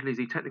 Nigel is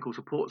the Technical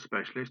Support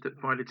Specialist at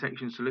Fire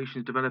Detection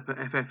Solutions developer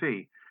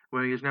FFE,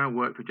 where he has now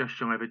worked for just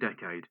shy of a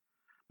decade.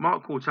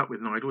 Mark caught up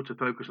with Nigel to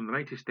focus on the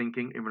latest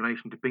thinking in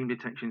relation to beam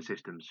detection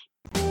systems.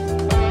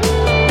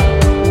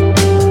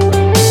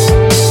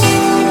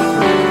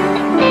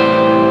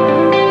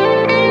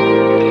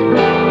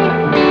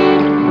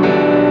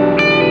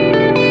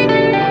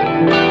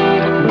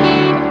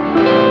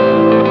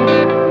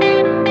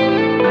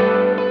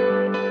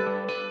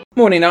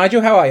 Morning,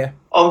 Nigel. How are you?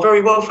 I'm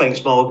very well,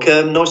 thanks, Mark.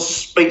 Nice to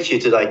speak to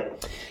you today.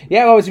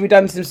 Yeah, well, we've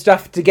done some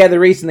stuff together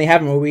recently,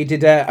 haven't we? We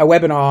did a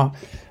webinar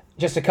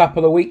just a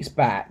couple of weeks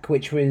back,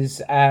 which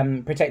was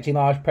protecting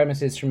large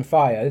premises from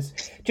fires.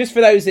 Just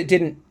for those that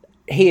didn't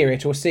hear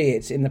it or see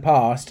it in the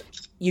past,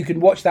 you can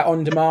watch that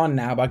on demand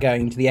now by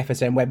going to the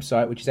FSM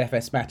website, which is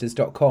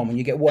fsmatters.com, and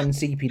you get 1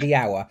 CPD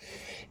hour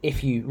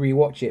if you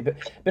rewatch it. But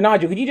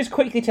Nigel, could you just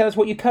quickly tell us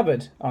what you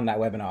covered on that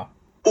webinar?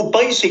 Well,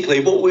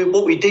 basically,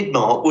 what we did,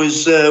 Mark,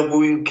 was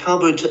we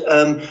covered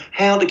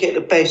how to get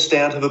the best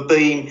out of a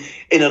beam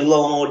in a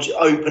large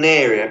open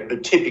area,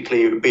 but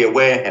typically it would be a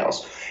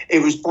warehouse.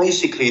 It was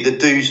basically the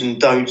do's and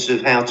don'ts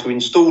of how to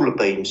install a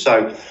beam.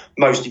 So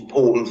most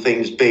important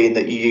things being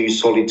that you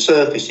use solid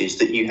surfaces,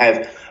 that you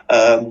have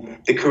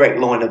the correct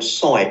line of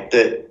sight,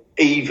 that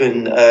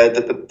even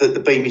that the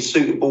beam is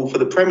suitable for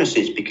the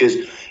premises, because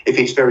if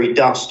it's very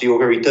dusty or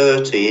very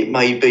dirty, it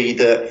may be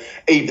that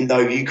even though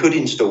you could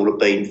install a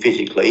beam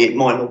physically, it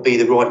might not be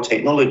the right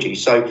technology.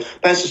 So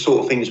that's the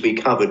sort of things we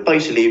covered.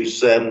 Basically, it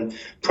was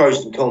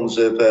pros and cons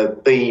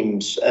of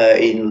beams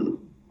in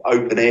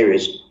open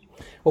areas.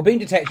 Well, beam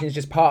detection is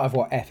just part of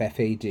what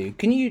FFE do.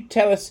 Can you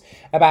tell us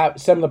about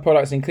some of the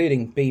products,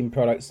 including beam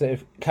products, that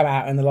have come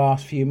out in the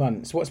last few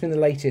months? What's been the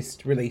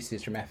latest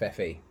releases from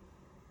FFE?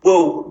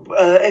 Well,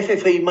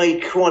 FFE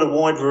make quite a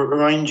wide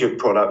range of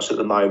products at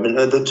the moment.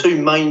 The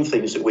two main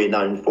things that we're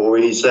known for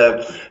is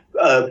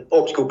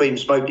optical beam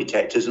smoke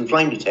detectors and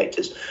flame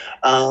detectors.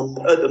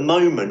 At the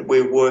moment,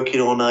 we're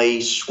working on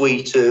a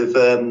suite of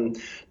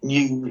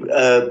new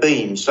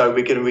beams. So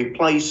we're going to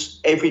replace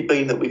every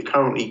beam that we've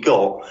currently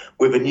got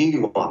with a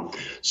new one.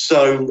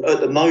 So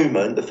at the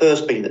moment, the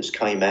first beam that's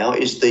came out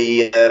is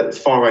the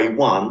FiRe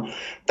 1.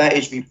 That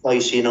is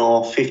replacing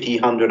our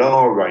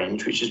 50-100R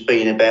range, which has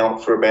been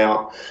about for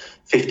about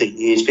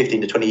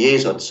 15 to 20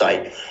 years, I'd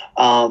say.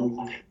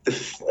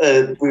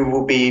 We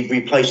will be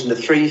replacing the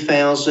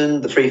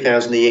 3000, the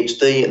 3000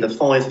 EXD, and the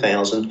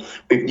 5000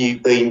 with new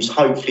beams,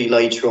 hopefully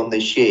later on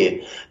this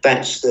year.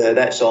 That's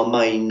our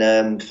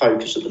main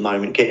focus at the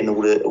moment, getting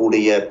all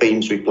the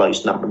beams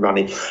replaced and up and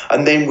running.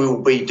 And then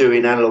we'll be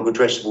doing analog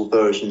addressable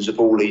versions of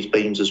all these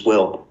beams as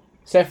well.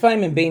 So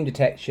flame and beam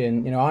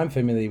detection, I'm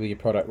familiar with your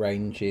product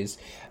ranges,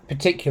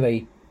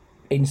 particularly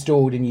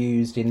installed and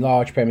used in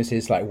large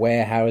premises like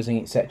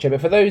warehousing, etc.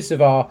 But for those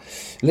of our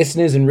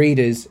listeners and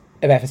readers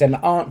of FSM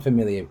that aren't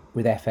familiar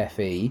with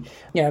FFE,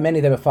 many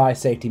of them are fire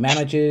safety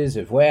managers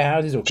of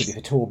warehouses, or could be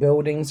for tall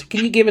buildings.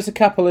 Can you give us a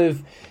couple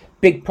of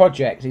big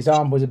projects,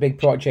 examples of big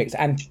projects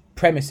and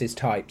premises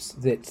types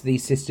that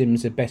these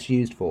systems are best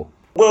used for?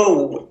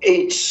 Well,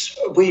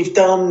 we've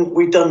done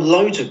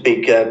loads of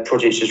big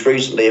projects just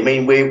recently. I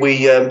mean, we've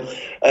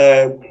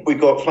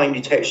got flame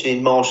detection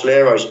in Marshall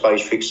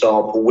Aerospace, for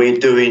example. We're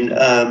doing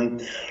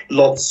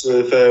lots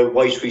of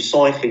waste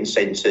recycling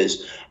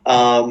centres,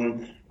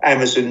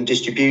 Amazon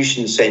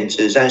distribution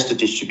centres, Asda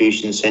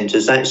distribution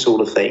centres, that sort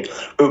of thing.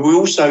 But we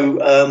also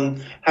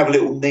have a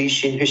little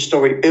niche in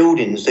historic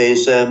buildings.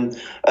 There's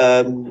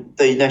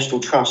the National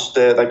Trust,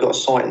 they've got a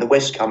site in the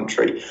West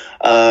Country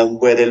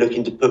where they're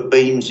looking to put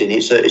beams in.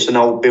 It's an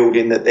old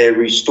building that they're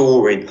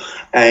restoring,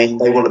 and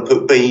they want to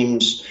put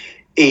beams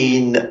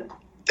in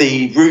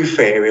the roof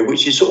area,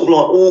 which is sort of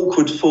like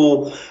awkward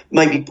for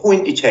maybe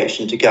point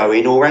detection to go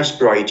in or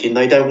aspirating.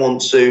 They don't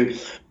want to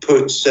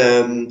put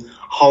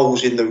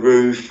holes in the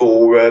roof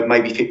or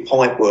maybe fit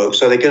pipe work,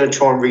 so they're going to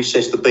try and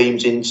recess the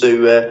beams into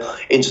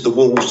the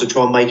walls to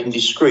try and make them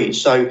discreet.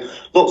 So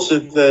lots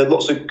of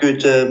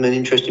good and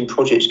interesting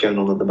projects going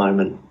on at the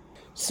moment.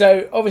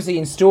 So obviously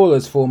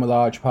installers form a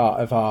large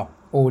part of our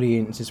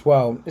audience as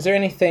well. Is there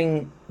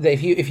anything that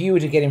if you were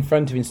to get in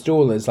front of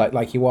installers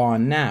like you are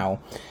now,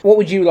 what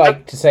would you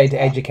like to say to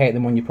educate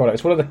them on your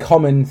products? What are the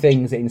common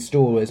things that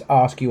installers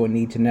ask you or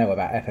need to know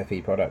about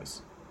FFE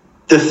products?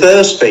 The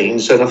first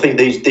things, and I think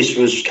this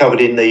was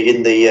covered in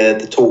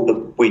the talk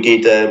that we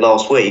did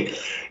last week,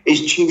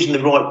 is choosing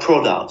the right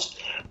product.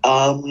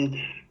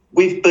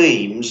 With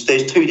beams,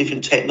 there's two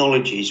different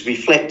technologies,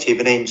 reflective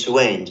and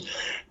end-to-end.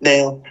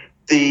 Now,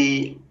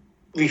 the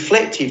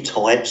reflective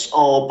types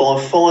are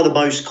by far the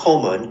most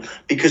common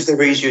because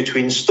they're easier to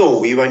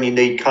install. You only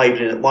need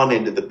cabling at one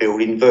end of the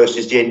building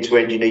versus the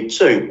end-to-end you need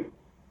two.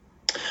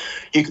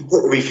 You can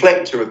put a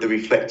reflector of the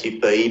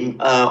reflective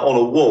beam on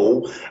a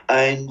wall,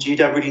 and you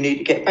don't really need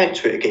to get back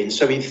to it again.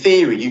 So in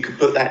theory, you could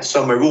put that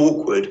somewhere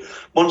awkward.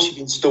 Once you've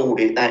installed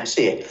it, that's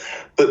it.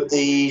 But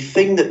the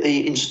thing that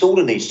the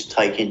installer needs to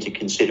take into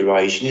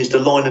consideration is the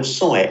line of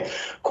sight.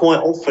 Quite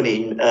often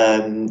in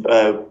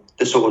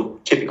the sort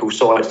of typical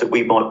sites that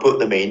we might put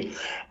them in,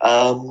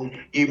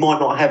 you might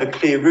not have a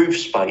clear roof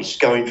space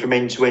going from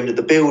end to end of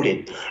the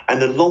building.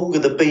 And the longer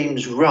the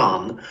beams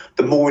run,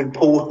 the more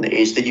important it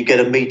is that you get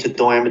a metre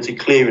diameter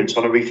clearance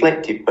on a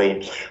reflective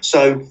beam.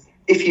 So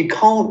if you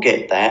can't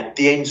get that,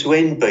 the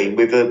end-to-end beam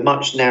with a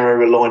much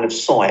narrower line of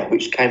sight,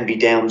 which can be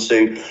down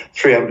to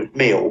 300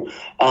 mil,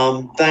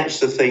 that's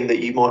the thing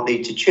that you might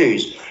need to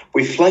choose.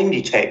 With flame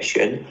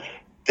detection,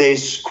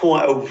 there's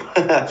quite a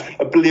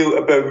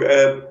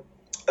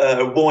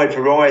wide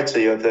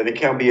variety of them. It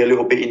can be a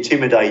little bit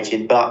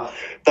intimidating, but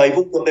they've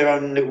all got their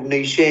own little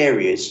niche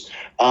areas.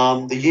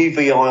 The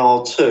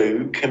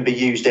UV-IR2 can be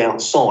used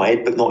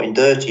outside, but not in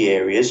dirty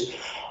areas.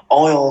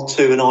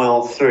 IR2 and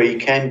IR3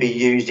 can be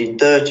used in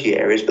dirty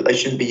areas, but they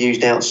shouldn't be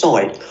used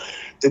outside.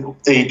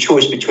 The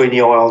choice between the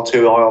IR2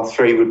 and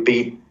IR3 would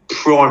be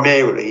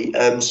primarily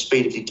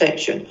speed of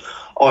detection.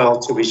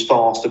 IR2 is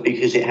faster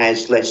because it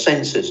has less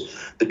sensors.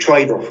 The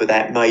trade-off with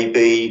that may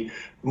be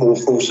more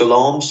false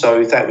alarms. So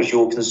if that was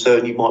your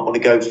concern, you might want to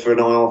go for an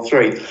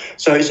IR3.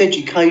 So it's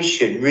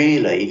education,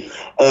 really,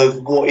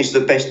 of what is the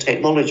best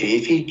technology.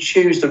 If you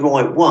choose the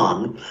right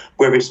one,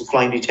 whether it's a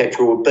flame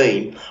detector or a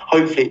beam,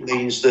 hopefully it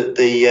means that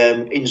the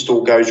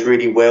install goes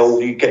really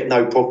well, you get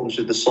no problems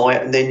with the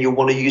site, and then you'll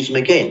want to use them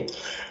again.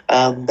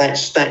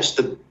 That's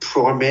the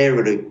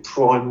primary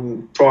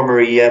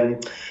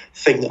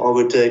thing that I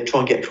would try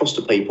and get across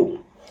to people.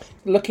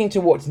 Looking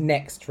to what's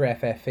next for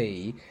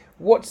FFE,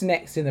 what's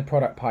next in the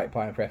product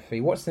pipeline for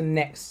FFE? What's the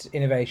next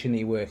innovation that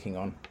you're working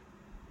on?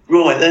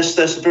 Right,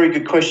 that's a very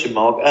good question,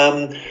 Mark.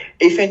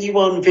 If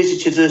anyone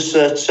visited us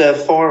at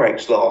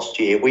Firex last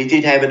year, we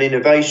did have an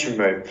innovation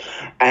room,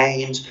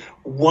 and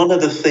one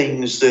of the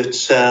things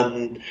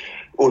that,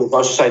 or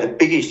I should say, the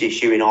biggest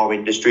issue in our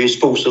industry is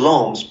false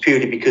alarms,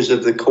 purely because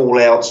of the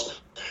call-outs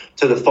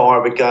to the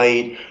fire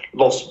brigade,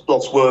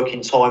 lost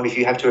working time if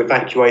you have to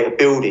evacuate a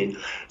building.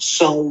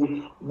 So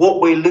what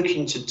we're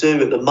looking to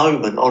do at the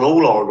moment on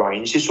all our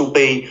range, this will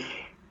be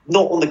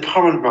not on the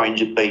current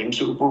range of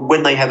beams,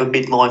 when they have a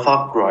midlife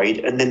upgrade,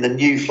 and then the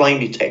new flame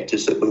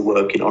detectors that we're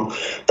working on,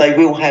 they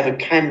will have a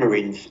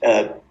camera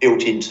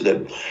built into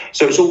them.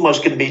 So it's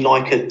almost going to be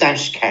like a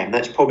dash cam.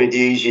 That's probably the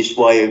easiest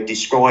way of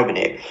describing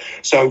it.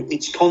 So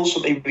it's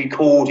constantly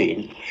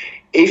recording.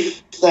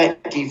 If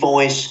that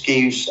device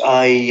gives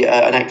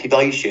an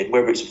activation,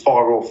 whether it's a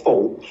fire or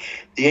fault,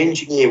 the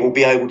engineer will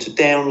be able to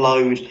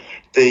download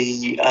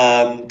the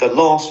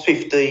last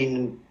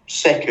 15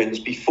 seconds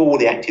before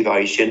the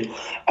activation,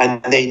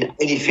 and then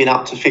anything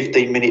up to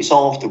 15 minutes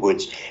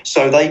afterwards,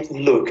 so they can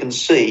look and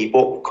see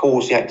what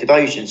caused the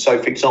activation. So,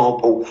 for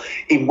example,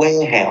 in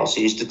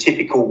warehouses, the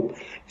typical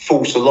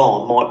false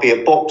alarm might be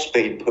a box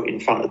being put in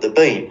front of the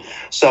beam.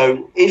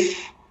 So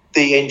if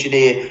the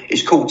engineer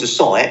is called to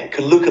site,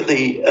 can look at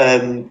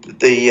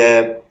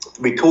the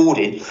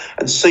recording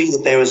and see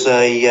that there was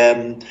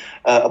a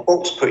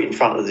box put in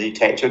front of the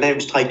detector and then it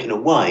was taken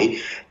away,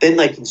 then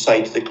they can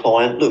say to the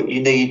client, look, you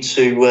need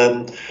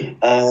to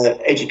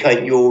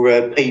educate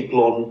your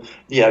people on,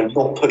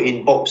 not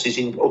putting boxes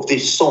of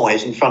this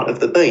size in front of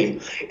the beam.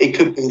 It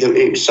could be that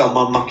it was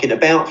someone mucking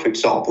about, for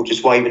example,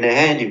 just waving their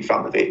hand in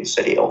front of it and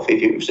set it off,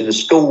 if it was in a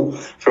school,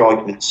 for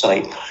argument's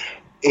sake.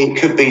 It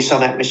could be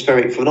some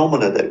atmospheric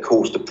phenomena that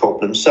caused the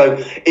problem. So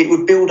it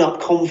would build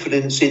up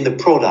confidence in the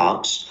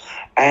products,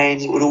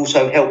 and it would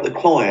also help the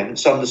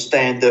clients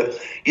understand that,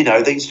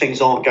 these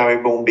things aren't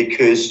going wrong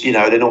because,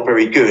 they're not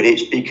very good.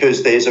 It's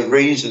because there's a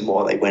reason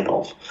why they went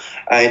off.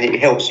 And it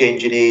helps the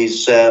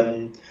engineers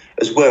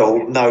as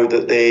well know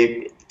that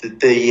the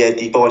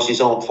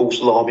devices aren't false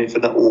alarming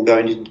or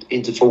going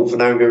into fault for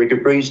no very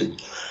good reason.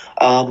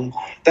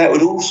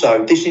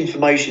 This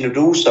information would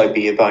also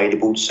be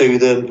available to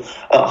them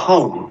at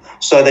home,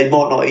 so they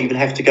might not even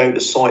have to go to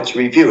site to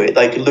review it.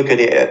 They can look at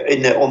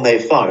it on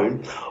their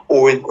phone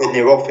or in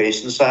their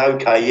office and say,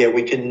 okay, yeah,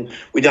 we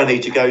don't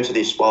need to go to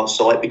this one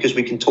site because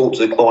we can talk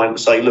to the client and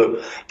say,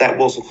 look, that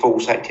was a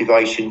false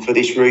activation for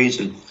this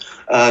reason.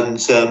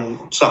 And so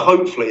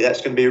hopefully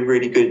that's going to be a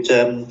really good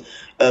selling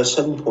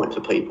point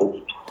for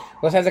people.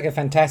 Well, it sounds like a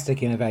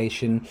fantastic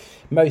innovation.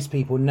 Most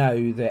people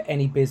know that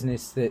any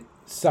business that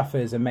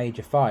suffers a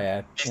major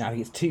fire, I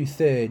think it's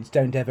 2/3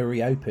 don't ever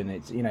reopen.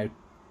 It's,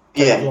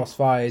 lost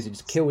fires, it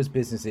just kills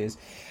businesses.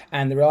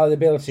 And the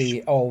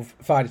reliability of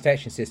fire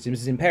detection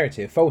systems is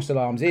imperative. False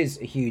alarms is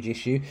a huge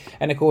issue.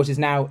 And of course, it's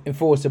now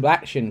enforceable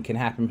action can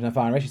happen from the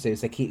fire and rescue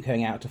service. They keep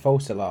going out to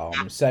false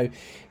alarms. So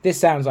this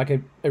sounds like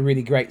a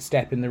really great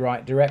step in the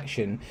right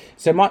direction.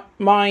 So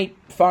my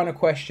final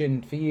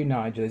question for you,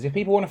 Nigel, is if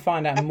people want to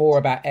find out more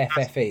about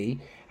FFE,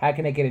 how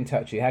can they get in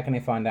touch with you? How can they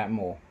find out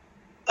more?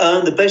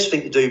 The best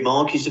thing to do,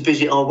 Mark, is to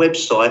visit our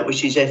website,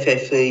 which is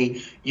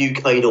ffeuk.com,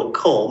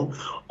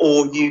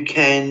 or you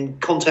can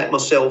contact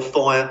myself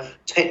via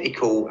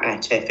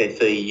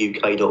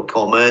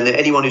technical@ffeuk.com. And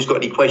anyone who's got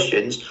any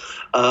questions,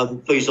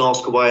 please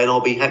ask away and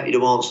I'll be happy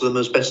to answer them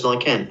as best as I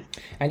can.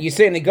 And you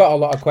certainly got a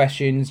lot of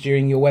questions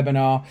during your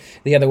webinar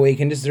the other week.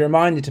 And just a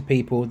reminder to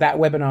people, that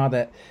webinar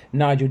that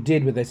Nigel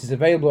did with us is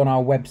available on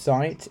our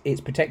website.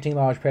 It's Protecting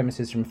Large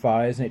Premises from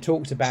Fires, and it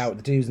talks about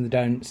the do's and the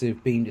don'ts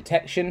of beam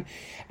detection.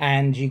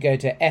 And you go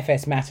to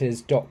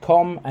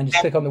fsmatters.com and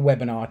just click on the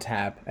webinar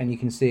tab and you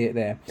can see it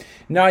there.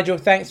 Nigel,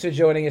 thanks for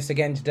joining us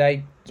again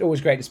today. It's always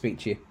great to speak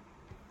to you.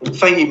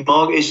 Thank you,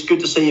 Mark. It's good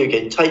to see you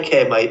again. Take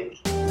care, mate.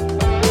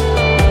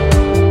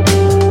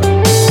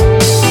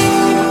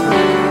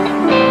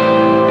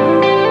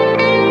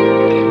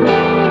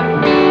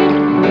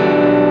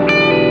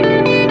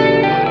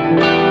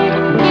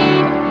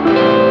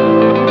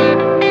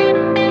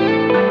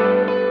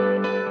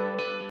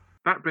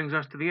 That brings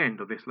us to the end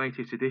of this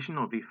latest edition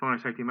of the Fire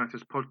Safety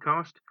Matters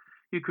podcast.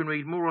 You can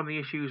read more on the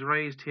issues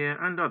raised here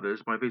and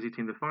others by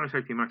visiting the Fire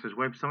Safety Matters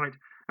website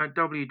at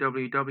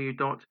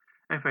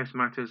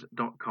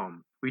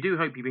www.fsmatters.com. We do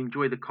hope you've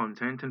enjoyed the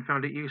content and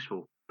found it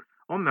useful.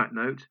 On that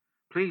note,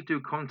 please do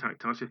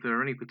contact us if there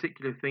are any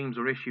particular themes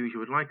or issues you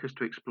would like us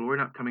to explore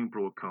in upcoming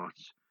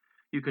broadcasts.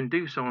 You can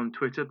do so on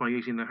Twitter by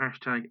using the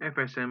hashtag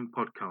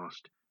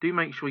FSMPodcast. Do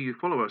make sure you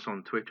follow us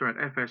on Twitter at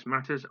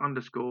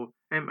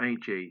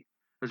FSMatters_MAG.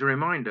 As a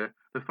reminder,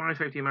 the Fire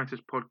Safety Matters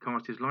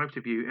podcast is live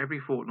to view every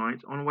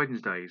fortnight on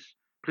Wednesdays.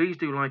 Please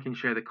do like and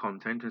share the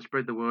content and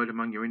spread the word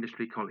among your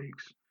industry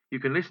colleagues. You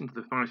can listen to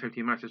the Fire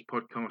Safety Matters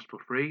podcast for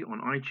free on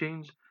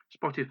iTunes,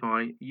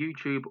 Spotify,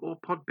 YouTube or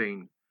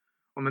Podbean.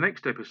 On the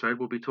next episode,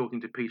 we'll be talking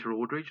to Peter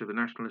Aldridge of the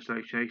National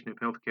Association of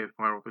Healthcare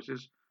Fire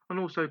Officers and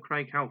also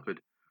Craig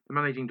Halford, the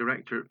Managing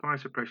Director at Fire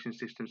Suppression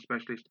Systems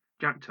Specialist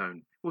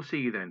JAPTONE. We'll see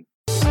you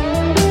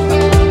then.